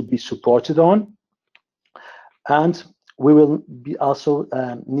to be supported on. And we will be also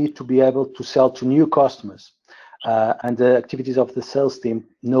need to be able to sell to new customers. And the activities of the sales team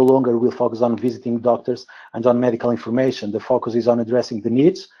no longer will focus on visiting doctors and on medical information. The focus is on addressing the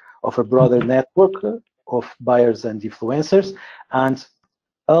needs of a broader network of buyers and influencers, and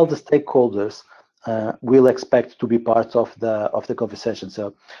all the stakeholders will expect to be part of the conversation.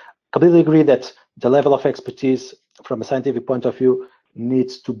 So completely agree that the level of expertise from a scientific point of view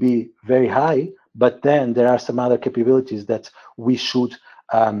needs to be very high, but then there are some other capabilities that we should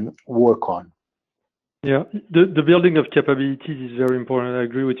work on. Yeah, the building of capabilities is very important. I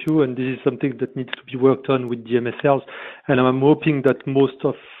agree with you, and this is something that needs to be worked on with the MSLs. And I'm hoping that most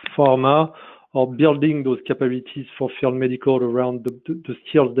of pharma are building those capabilities for field medical around the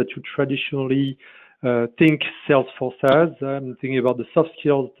skills that you traditionally think sales force has. I'm thinking about the soft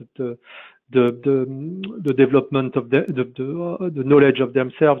skills, the development of the knowledge of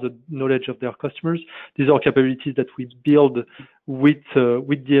themselves, the knowledge of their customers. These are capabilities that we build with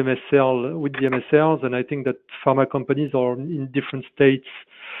the MSLs, and I think that pharma companies are in different states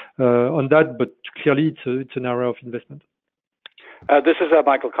on that, but clearly it's an area of investment. This is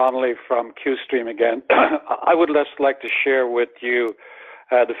Michael Connolly from Qstream again. I would just like to share with you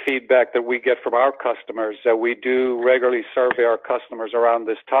the feedback that we get from our customers. We do regularly survey our customers around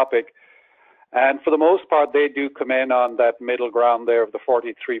this topic, and for the most part, they do come in on that middle ground there of the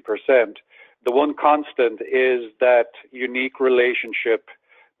 43%. The one constant is that unique relationship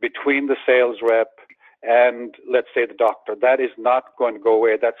between the sales rep and, let's say, the doctor. That is not going to go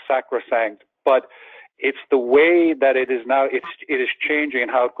away. That's sacrosanct. But it's the way that it is now, it is changing in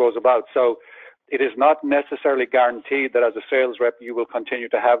how it goes about. So it is not necessarily guaranteed that as a sales rep, you will continue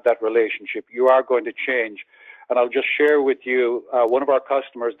to have that relationship. You are going to change. And I'll just share with you, one of our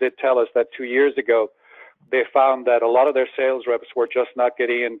customers did tell us that 2 years ago, they found that a lot of their sales reps were just not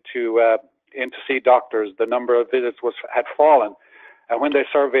getting in to see doctors. The number of visits had fallen. And when they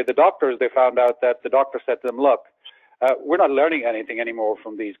surveyed the doctors, they found out that the doctor said to them, look, we're not learning anything anymore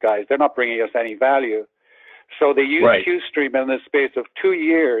from these guys. They're not bringing us any value. So they used Qstream, and in the space of 2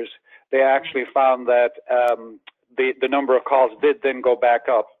 years, they actually found that the number of calls did then go back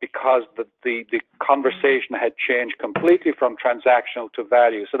up because the conversation had changed completely from transactional to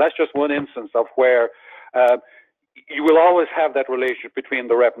value. So that's just one instance of where you will always have that relationship between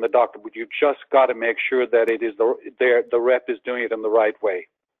the rep and the doctor, but you just got to make sure that it is the rep is doing it in the right way.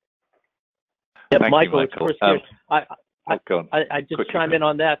 Yeah, Thank Michael, you, it's Chris here. I just Quickly, chime in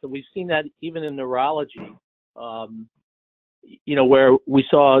on that we've seen that even in neurology, where we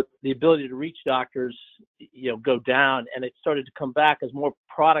saw the ability to reach doctors, go down, and it started to come back as more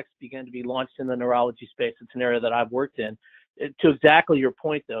products began to be launched in the neurology space. It's an area that I've worked in. To exactly your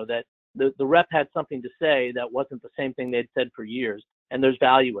point, though, that the rep had something to say that wasn't the same thing they'd said for years, and there's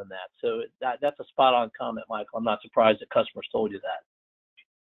value in that. So that's a spot-on comment, Michael. I'm not surprised that customers told you that.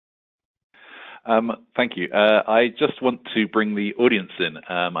 Thank you. I just want to bring the audience in.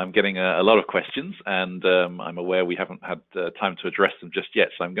 I'm getting a lot of questions, and I'm aware we haven't had time to address them just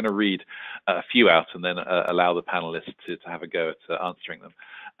yet, so I'm going to read a few out and then allow the panelists to have a go at answering them.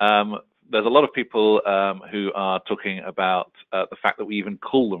 There's a lot of people who are talking about the fact that we even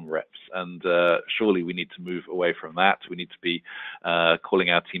call them reps, and surely we need to move away from that. We need to be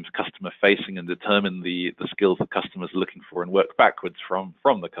calling our teams customer-facing and determine the skills that customers are looking for and work backwards from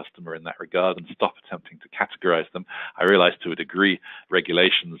the customer in that regard, and stop attempting to categorize them. I realize to a degree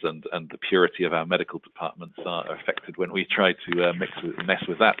regulations and the purity of our medical departments are affected when we try to mess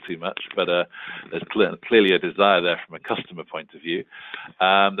with that too much, but there's clearly a desire there from a customer point of view.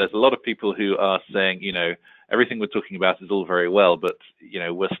 There's a lot of people who are saying, everything we're talking about is all very well, but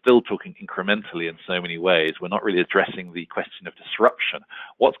we're still talking incrementally in so many ways. We're not really addressing the question of disruption.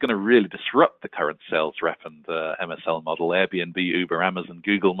 What's going to really disrupt the current sales rep and MSL model, Airbnb, Uber, Amazon,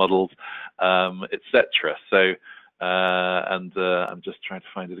 Google models, etc. So, I'm just trying to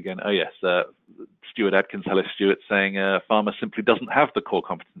find it again. Oh yes, Stuart Adkins, hello Stuart, saying Pharma simply doesn't have the core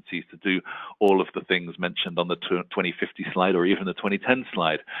competencies to do all of the things mentioned on the 2050 slide or even the 2010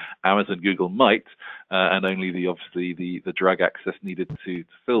 slide. Amazon, Google might, and only obviously the drug access needed to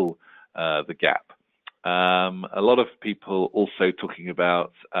fill the gap. A lot of people also talking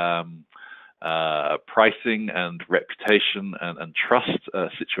about pricing and reputation and trust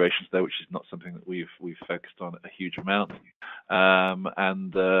situations there, which is not something that we've focused on a huge amount.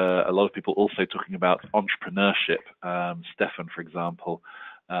 And a lot of people also talking about entrepreneurship. Stefan, for example,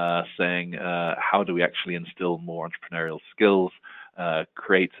 saying how do we actually instill more entrepreneurial skills,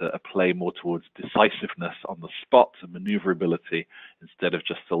 create a play more towards decisiveness on the spot and maneuverability instead of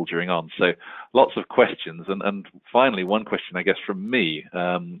just soldiering on. So lots of questions, and finally one question I guess from me,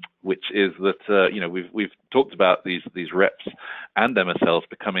 which is that we've talked about these reps and MSLs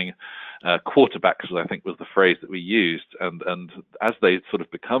becoming quarterbacks, as I think was the phrase that we used, and as they sort of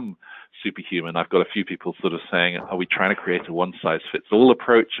become superhuman, I've got a few people sort of saying, are we trying to create a one-size-fits-all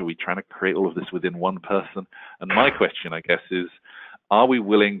approach? Are we trying to create all of this within one person? And my question, I guess, is, are we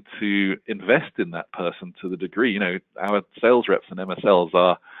willing to invest in that person to the degree? Our sales reps and MSLs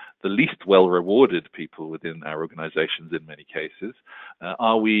are the least well-rewarded people within our organizations in many cases.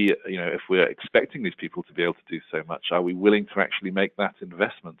 Are we, if we're expecting these people to be able to do so much, are we willing to actually make that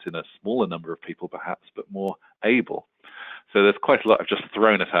investment in a smaller number of people perhaps, but more able? So there's quite a lot I've just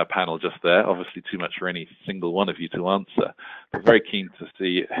thrown at our panel just there, obviously too much for any single one of you to answer. I'm very keen to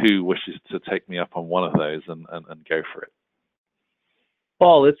see who wishes to take me up on one of those and go for it.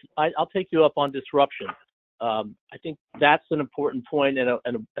 Paul, I'll take you up on disruption. I think that's an important point and a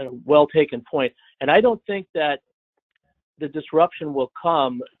well-taken point. And I don't think that the disruption will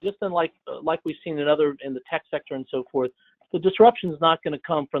come, just like we've seen in the tech sector and so forth. The disruption is not going to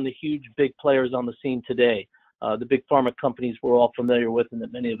come from the huge big players on the scene today, the big pharma companies we're all familiar with and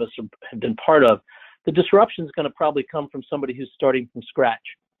that many of us have been part of. The disruption is going to probably come from somebody who's starting from scratch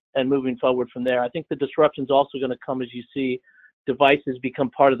and moving forward from there. I think the disruption is also going to come as you see devices become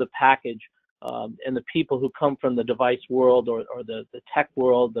part of the package, and the people who come from the device world or the tech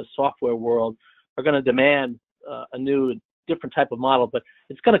world, the software world, are going to demand a new, different type of model. But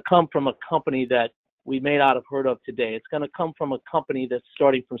it's going to come from a company that we may not have heard of today. It's going to come from a company that's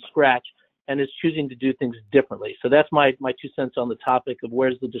starting from scratch and is choosing to do things differently. So that's my 2 cents on the topic of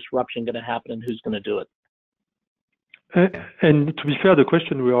where's the disruption going to happen and who's going to do it. And to be fair, the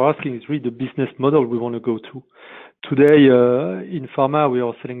question we are asking is really the business model we want to go to. Today, in pharma, we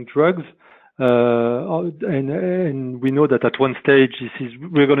are selling drugs. and we know that at one stage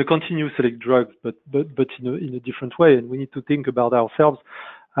we're going to continue selling drugs, but in a different way, and we need to think about ourselves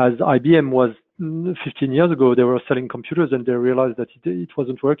as IBM was 15 years ago. They were selling computers and they realized that it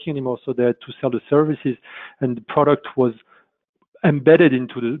wasn't working anymore, so they had to sell the services, and the product was embedded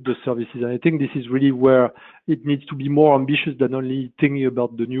into the services. And I think this is really where it needs to be more ambitious than only thinking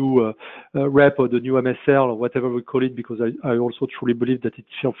about the new rep or the new MSL or whatever we call it, because I also truly believe that it's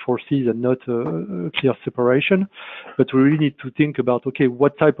shared forces and not a clear separation. But we really need to think about, okay,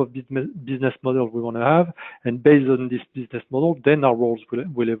 what type of business model we want to have, and based on this business model, then our roles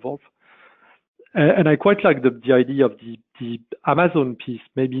will evolve. And I quite like the idea of the Amazon piece,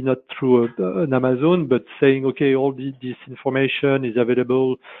 maybe not through an Amazon, but saying, okay, all this information is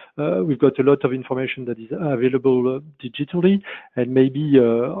available. We've got a lot of information that is available digitally, and maybe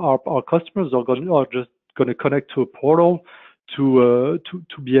our customers are just going to connect to a portal to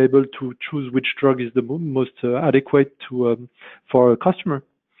be able to choose which drug is the most adequate for a customer.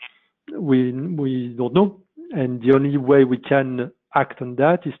 We don't know, and the only way we can act on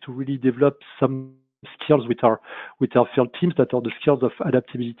that is to really develop some skills with our field teams, that are the skills of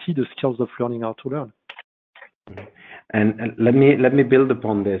adaptability, the skills of learning how to learn. And let me build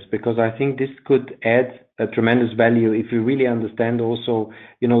upon this, because I think this could add a tremendous value if you really understand also,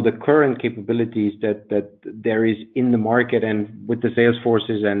 the current capabilities that there is in the market and with the sales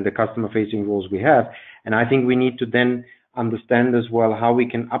forces and the customer facing roles we have. And I think we need to then understand as well how we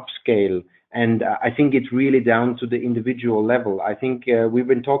can upscale. And I think it's really down to the individual level. I think we've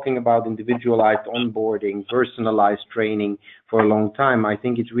been talking about individualized onboarding, personalized training for a long time. I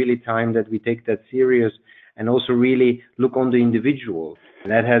think it's really time that we take that serious and also really look on the individual.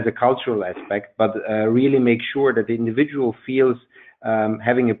 And that has a cultural aspect, but really make sure that the individual feels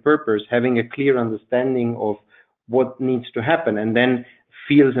having a purpose, having a clear understanding of what needs to happen, and then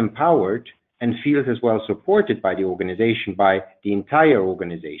feels empowered and feels as well supported by the organization, by the entire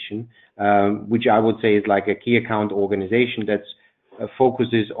organization, which I would say is like a key account organization that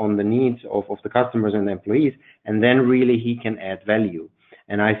focuses on the needs of the customers and the employees, and then really he can add value.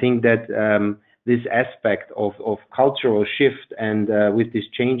 And I think that this aspect of cultural shift and with this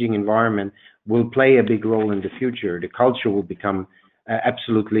changing environment will play a big role in the future. The culture will become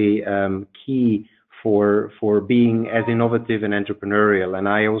absolutely key for being as innovative and entrepreneurial. And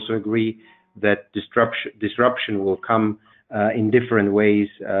I also agree that disruption will come in different ways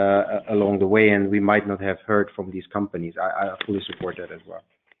along the way, and we might not have heard from these companies. I fully support that as well.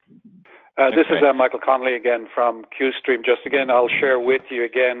 This is Michael Connolly again from Qstream. Just again, I'll share with you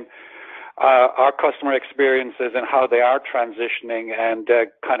again our customer experiences and how they are transitioning and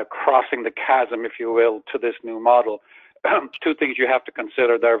kind of crossing the chasm, if you will, to this new model. Two things you have to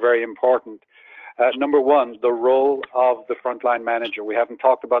consider that are very important. Number one, the role of the frontline manager. We haven't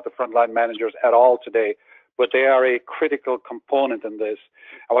talked about the frontline managers at all today, but they are a critical component in this.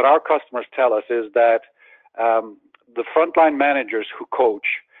 And what our customers tell us is that the frontline managers who coach,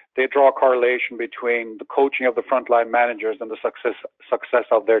 they draw a correlation between the coaching of the frontline managers and the success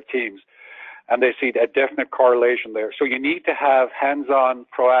of their teams. And they see a definite correlation there. So you need to have hands-on,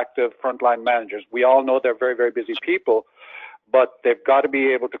 proactive frontline managers. We all know they're very, very busy people, but they've got to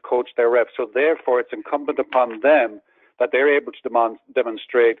be able to coach their reps. So therefore, it's incumbent upon them that they're able to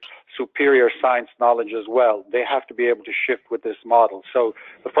demonstrate superior science knowledge as well. They have to be able to shift with this model. So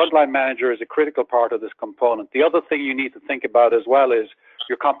the frontline manager is a critical part of this component. The other thing you need to think about as well is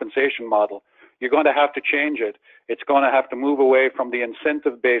your compensation model. You're going to have to change it. It's going to have to move away from the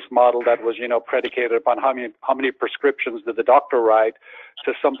incentive-based model that was, predicated upon how many prescriptions did the doctor write,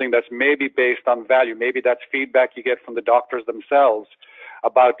 to something that's maybe based on value. Maybe that's feedback you get from the doctors themselves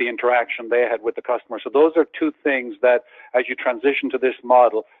about the interaction they had with the customer. So those are two things that, as you transition to this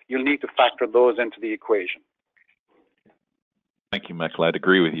model, you'll need to factor those into the equation. Thank you, Michael. I'd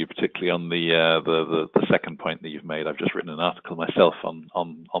agree with you, particularly on the second point that you've made. I've just written an article myself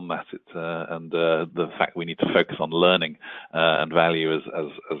on that, and the fact we need to focus on learning and value as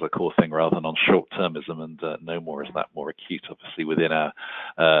a core thing rather than on short-termism, and no more is that more acute, obviously, within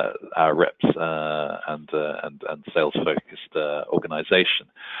our reps and sales-focused organization.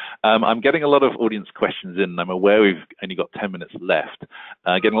 I'm getting a lot of audience questions in. I'm aware we've only got 10 minutes left.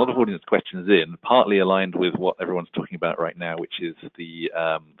 Getting a lot of audience questions in, partly aligned with what everyone's talking about right now, which is the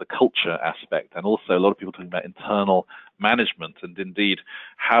culture aspect, and also a lot of people talking about internal management, and indeed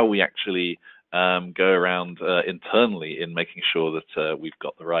how we actually go around internally in making sure that we've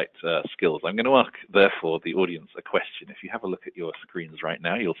got the right skills. I'm going to ask, therefore, the audience a question. If you have a look at your screens right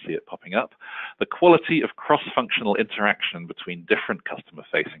now, you'll see it popping up. The quality of cross-functional interaction between different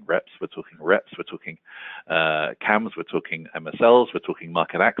customer-facing reps. We're talking CAMs, we're talking MSLs, we're talking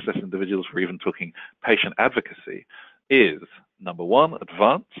market access individuals, we're even talking patient advocacy, is number 1,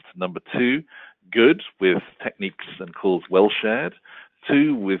 advanced, number 2, good, with techniques and calls well shared,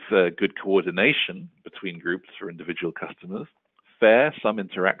 2, with good coordination between groups or individual customers, fair, some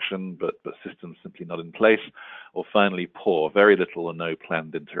interaction, but systems simply not in place, or finally poor, very little or no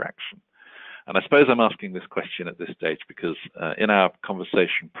planned interaction. And I suppose I'm asking this question at this stage because in our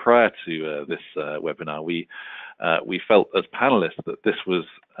conversation prior to this webinar, we felt as panelists that this was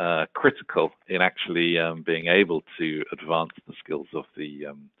critical in actually being able to advance the skills of the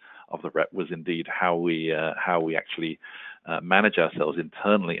rep, was indeed how we actually manage ourselves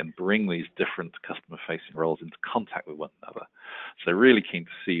internally and bring these different customer-facing roles into contact with one another. So really keen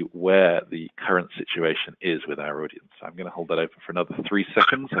to see where the current situation is with our audience. I'm going to hold that open for another 3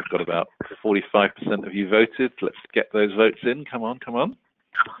 seconds. I've got about 45% of you voted. Let's get those votes in. Come on, come on.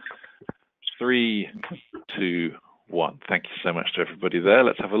 3, 2, 1. Thank you so much to everybody there.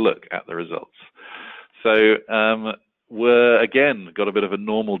 Let's have a look at the results. So we're, again, got a bit of a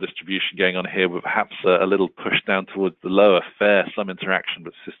normal distribution going on here, but perhaps a little push down towards the lower, fair, some interaction,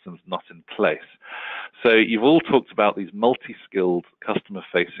 but systems not in place. So you've all talked about these multi-skilled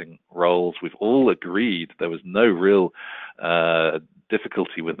customer-facing roles. We've all agreed there was no real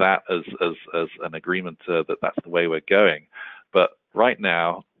difficulty with that as an agreement that that's the way we're going. But right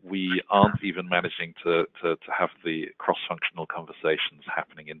now, we aren't even managing to have the cross-functional conversations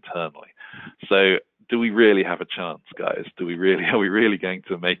happening internally. So do we really have a chance, guys? Are we really going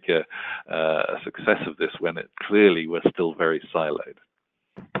to make a success of this when clearly we're still very siloed?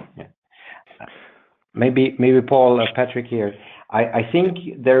 Yeah. Maybe Paul, Patrick here. I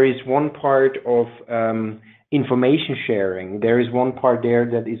think there is one part of information sharing. There is one part there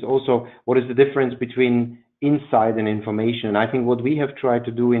that is also, what is the difference between insight and information? And I think what we have tried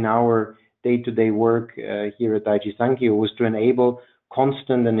to do in our day-to-day work here at Daiichi Sankyo was to enable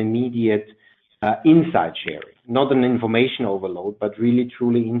constant and immediate insight sharing, not an information overload, but really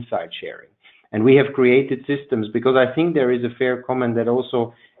truly insight sharing. And we have created systems because I think there is a fair comment that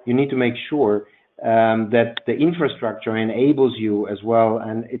also you need to make sure that the infrastructure enables you as well.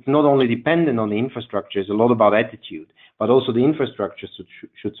 And it's not only dependent on the infrastructure, it's a lot about attitude, but also the infrastructure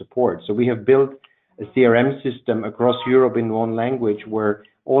should support. So we have built a CRM system across Europe in one language where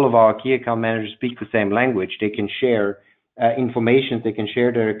all of our key account managers speak the same language. They can share information, they can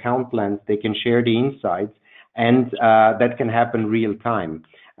share their account plans, they can share the insights, and that can happen real time.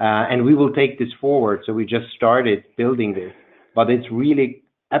 And we will take this forward. So we just started building this, but it's really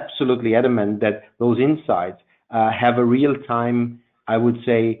absolutely adamant that those insights have a real time, I would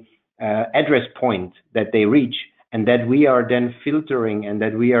say, address point that they reach, and that we are then filtering and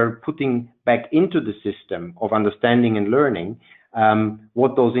that we are putting back into the system of understanding and learning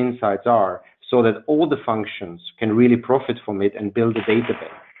what those insights are, so that all the functions can really profit from it and build a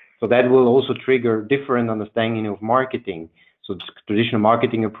database. So that will also trigger different understanding of marketing. So the traditional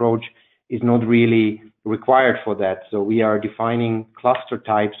marketing approach is not really required for that. So we are defining cluster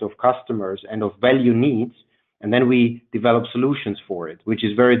types of customers and of value needs, and then we develop solutions for it, which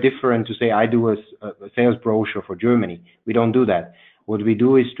is very different to say, I do a sales brochure for Germany. We don't do that. What we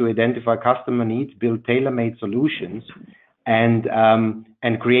do is to identify customer needs, build tailor-made solutions, and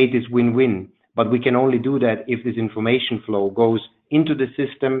create this win-win. But we can only do that if this information flow goes into the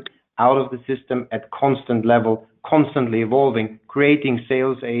system, out of the system at constant level, constantly evolving, creating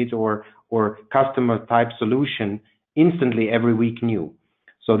sales aids or customer type solution instantly every week new.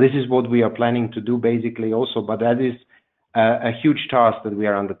 So this is what we are planning to do basically also, but that is a huge task that we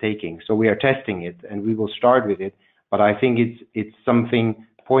are undertaking. So we are testing it and we will start with it, but I think it's something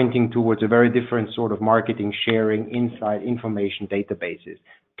pointing towards a very different sort of marketing, sharing, insight, information databases,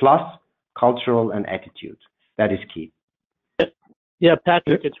 plus cultural and attitude. That is key. Yeah,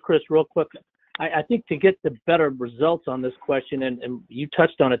 Patrick, it's Chris, real quick. I think to get the better results on this question, and you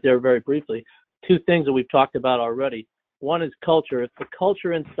touched on it there very briefly, 2 things that we've talked about already. One is culture. If the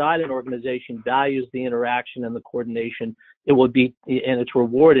culture inside an organization values the interaction and the coordination, it will be, and it's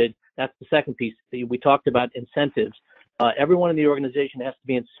rewarded. That's the second piece. We talked about incentives. Everyone in the organization has to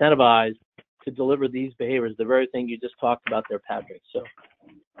be incentivized to deliver these behaviors, the very thing you just talked about there, Patrick. So.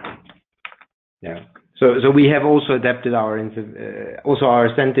 Yeah. So we have also adapted our also our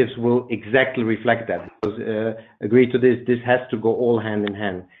incentives will exactly reflect that. Because, agree to this. This has to go all hand in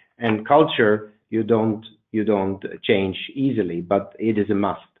hand. And culture, you don't change easily, but it is a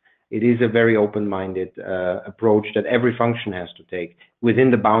must. it is a very open-minded approach that every function has to take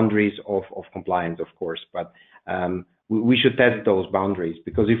within the boundaries of compliance, of course. But we should test those boundaries,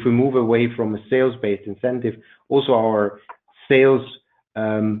 because if we move away from a sales-based incentive, also our sales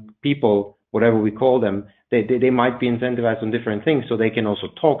people, whatever we call them, they might be incentivized on different things, so they can also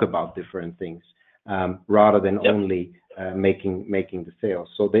talk about different things rather than only making the sales.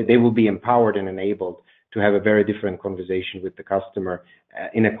 So they will be empowered and enabled to have a very different conversation with the customer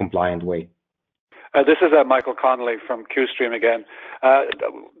in a compliant way. This is Michael Connolly from Qstream again.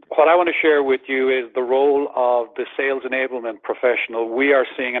 What I want to share with you is the role of the sales enablement professional. We are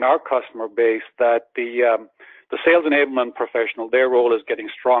seeing in our customer base that the sales enablement professional, their role is getting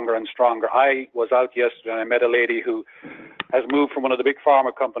stronger and stronger. I was out yesterday and I met a lady who has moved from one of the big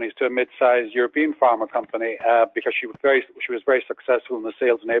pharma companies to a mid-sized European pharma company because she was very successful in the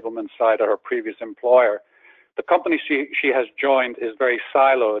sales enablement side at her previous employer. The company she has joined is very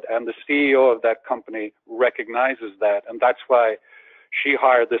siloed, and the CEO of that company recognizes that, and that's why she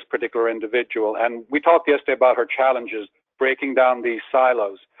hired this particular individual. And we talked yesterday about her challenges breaking down these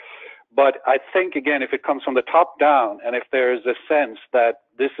silos. But I think, again, if it comes from the top down, and if there is a sense that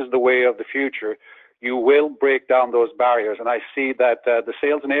this is the way of the future, you will break down those barriers. And I see that the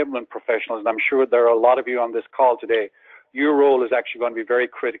sales enablement professionals, and I'm sure there are a lot of you on this call today, your role is actually going to be very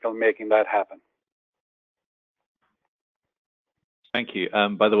critical in making that happen. Thank you.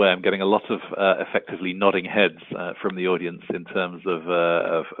 By the way, I'm getting a lot of effectively nodding heads from the audience in terms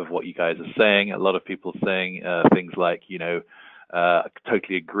of what you guys are saying. A lot of people saying things like, you know,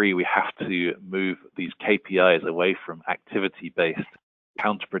 totally agree, we have to move these KPIs away from activity-based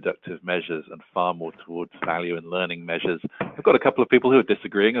counterproductive measures and far more towards value and learning measures. I've got a couple of people who are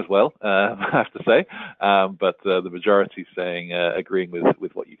disagreeing as well, I have to say, but the majority saying agreeing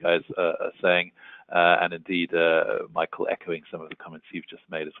with what you guys are saying. And indeed, Michael echoing some of the comments you've just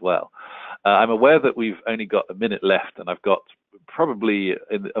made as well. I'm aware that we've only got a minute left, and I've got probably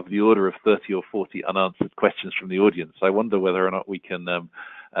of the order of 30 or 40 unanswered questions from the audience. I wonder whether or not we can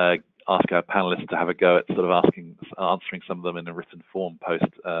ask our panelists to have a go at sort of answering some of them in a written form post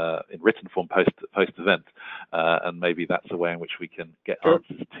event, and maybe that's a way in which we can get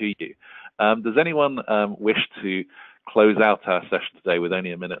answers to you. Does anyone wish to close out our session today with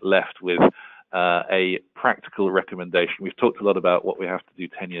only a minute left with a practical recommendation? We've talked a lot about what we have to do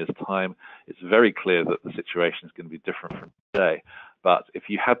 10 years' time. It's very clear that the situation is going to be different from today. But if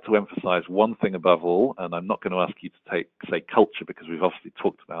you had to emphasize one thing above all, and I'm not going to ask you to say culture, because we've obviously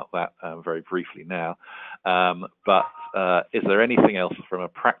talked about that very briefly now, but is there anything else from a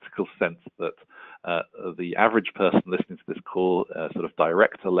practical sense that the average person listening to this call, sort of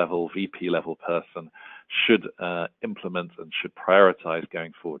director level, VP level person, should implement and should prioritize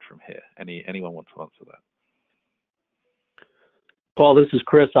going forward from here? Anyone want to answer that? Paul, this is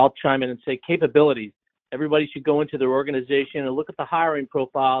Chris. I'll chime in and say capabilities. Everybody should go into their organization and look at the hiring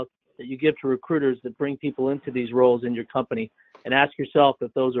profiles that you give to recruiters that bring people into these roles in your company, and ask yourself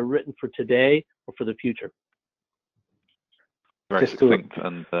if those are written for today or for the future. Very succinct,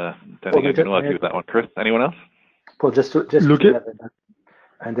 and don't think I'm going to argue with that one. Chris, anyone else? Well, just look at it.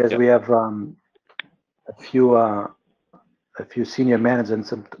 And as we have a few senior managers and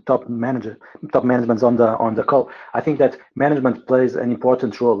some top managements on the call, I think that management plays an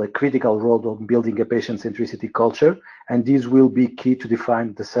important role, a critical role of building a patient-centricity culture, and these will be key to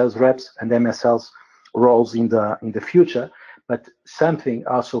define the sales reps and MSLs roles in the future. But something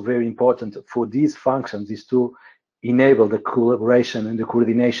also very important for these functions is to enable the collaboration and the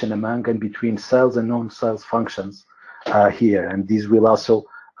coordination among and between sales and non-sales functions here, and these will also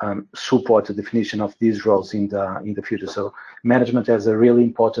support the definition of these roles in the future. So management has a really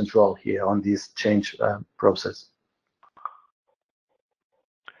important role here on this change process.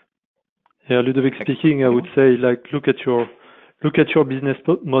 Yeah, Ludovic speaking. I would say, like, look at your business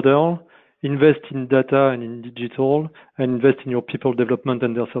model, invest in data and in digital, and invest in your people development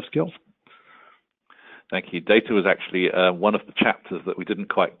and their soft skills. Thank you. Data was actually one of the chapters that we didn't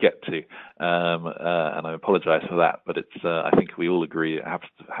quite get to, and I apologize for that, but it's, I think we all agree it has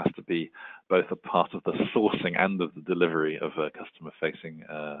to be both a part of the sourcing and of the delivery of a customer-facing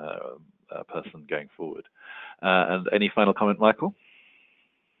person going forward. And any final comment, Michael?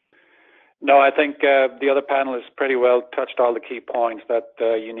 No, I think the other panelists pretty well touched all the key points that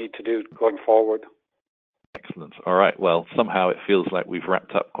you need to do going forward. Excellent. All right. Well, somehow it feels like we've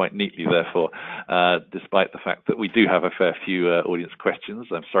wrapped up quite neatly, therefore, despite the fact that we do have a fair few audience questions.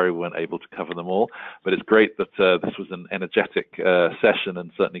 I'm sorry we weren't able to cover them all, but it's great that this was an energetic session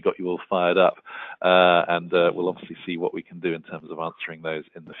and certainly got you all fired up. And we'll obviously see what we can do in terms of answering those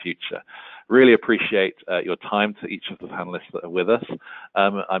in the future. Really appreciate your time to each of the panelists that are with us.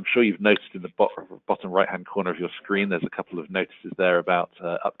 I'm sure you've noticed in the bottom right-hand corner of your screen, there's a couple of notices there about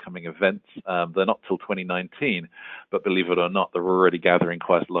upcoming events. They're not till 2019, but believe it or not, they're already gathering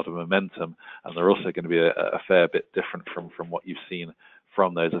quite a lot of momentum, and they're also going to be a fair bit different from what you've seen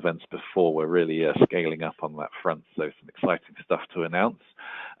from those events before. We're really scaling up on that front, so some exciting stuff to announce.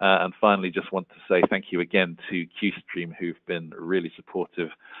 And finally, just want to say thank you again to Qstream, who've been really supportive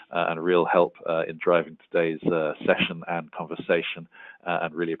and a real help in driving today's session and conversation,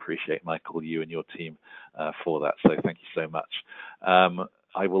 and really appreciate, Michael, you and your team for that. So thank you so much.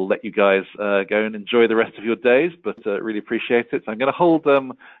 I will let you guys go and enjoy the rest of your days, but really appreciate it. So I'm going to hold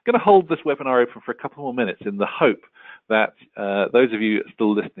this webinar open for a couple more minutes in the hope that those of you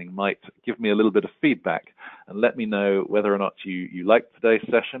still listening might give me a little bit of feedback and let me know whether or not you liked today's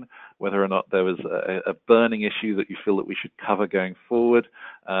session, whether or not there was a burning issue that you feel that we should cover going forward,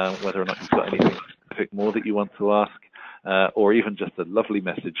 whether or not you've got anything specific more that you want to ask, or even just a lovely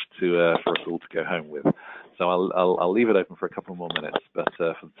message for us all to go home with. So I'll leave it open for a couple more minutes, but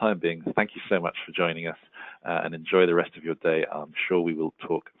for the time being, thank you so much for joining us, and enjoy the rest of your day. I'm sure we will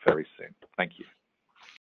talk very soon. Thank you.